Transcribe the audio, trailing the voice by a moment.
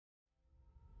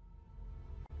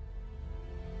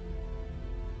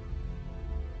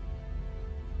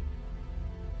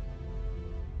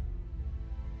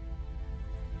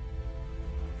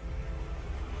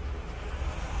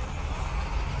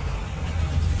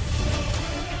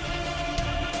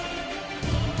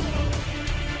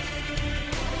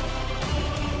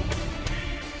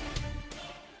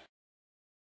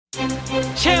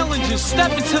Challengers,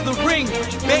 step into the ring.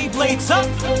 Beyblades up,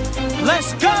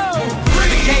 let's go.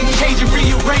 Game changer,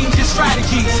 rearrange your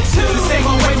strategies. The same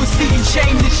old way we'll see you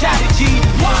shame the strategy.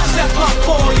 Step up,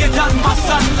 four, you're done, my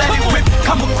son. Let it rip,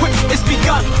 come equipped, it's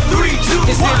begun. 3, 2, 1.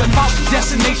 Is it about the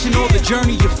destination or the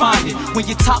journey you find it? When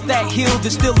you top that hill,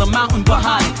 there's still a mountain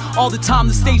behind it. All the time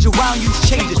the stage around you is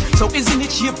changing. So isn't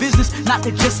it your business not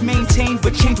to just maintain,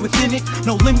 but change within it?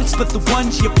 No limits but the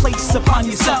ones you place upon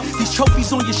yourself. These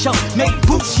trophies on your shelf may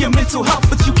boost your mental health,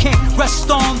 but you can't rest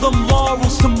on the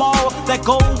laurels. Tomorrow that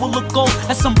goal will look gold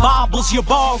as some baubles you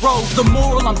borrow. The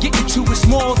moral I'm getting to is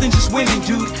more than just winning,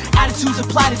 dude. Attitude's a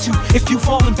platitude if you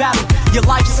fall in battle. Your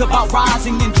life's about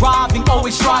rising and driving,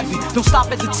 always striving. Don't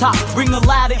stop at the top, bring a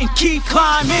ladder and keep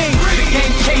climbing.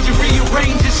 Game changer,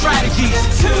 rearrange your strategies.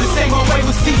 The same old way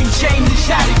we'll see you change the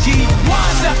strategy.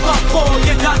 Step up, four,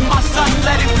 you're done, my son.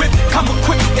 Let it rip, come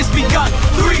equipped, it's begun.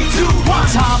 3, 2, 1.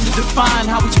 Time to define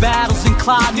how each battle's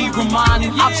inclined. Need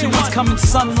reminding, option one's coming,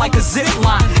 son, like a zip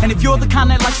line. And if you're the kind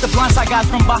that likes the blindside guys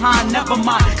from behind, never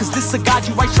mind, cause this'll guide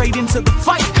you right straight into the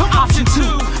fight. Option 2,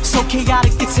 so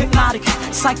chaotic, it's hypnotic,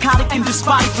 psychotic and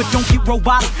despotic, but don't get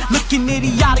robotic, looking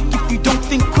idiotic if you don't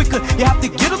think quicker. You have to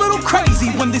get a little crazy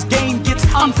when this game gets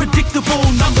unpredictable.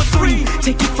 Number 3,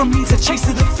 take it from me to chase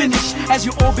to the finish. As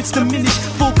your orbits diminish,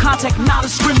 full contact, not a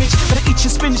scrimmage. Better eat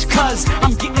your spinach, cause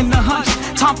I'm getting the hunch.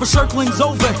 Time for circling's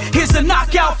over, here's a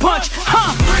knockout punch.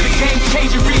 Game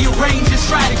changer, rearrange your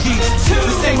strategies.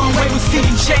 The same old way we'll see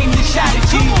you shame the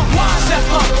strategy. Step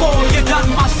up, four, you're done,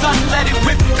 my son. Let it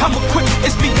rip, come equipped,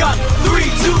 it's begun. 3,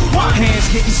 2, 1. Hands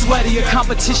getting sweatier,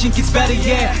 competition gets better,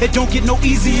 yeah. It don't get no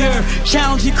easier.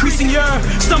 Challenge increasing, your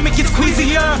stomach gets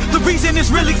queasier. The reason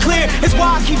is really clear, it's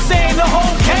why I keep saying the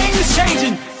whole game is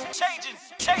changing.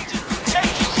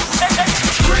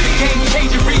 Game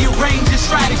changer, rearrange your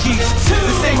strategies.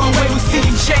 The same old way we'll see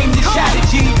you shame the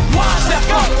strategy. Step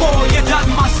up, four, you're done,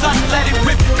 my son. Let it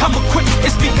rip, come equipped,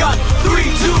 it's begun. 3,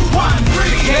 2, 1.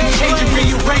 Game changer,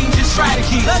 rearrange your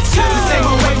strategies. The same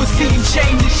old way we'll see you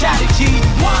shame the strategy.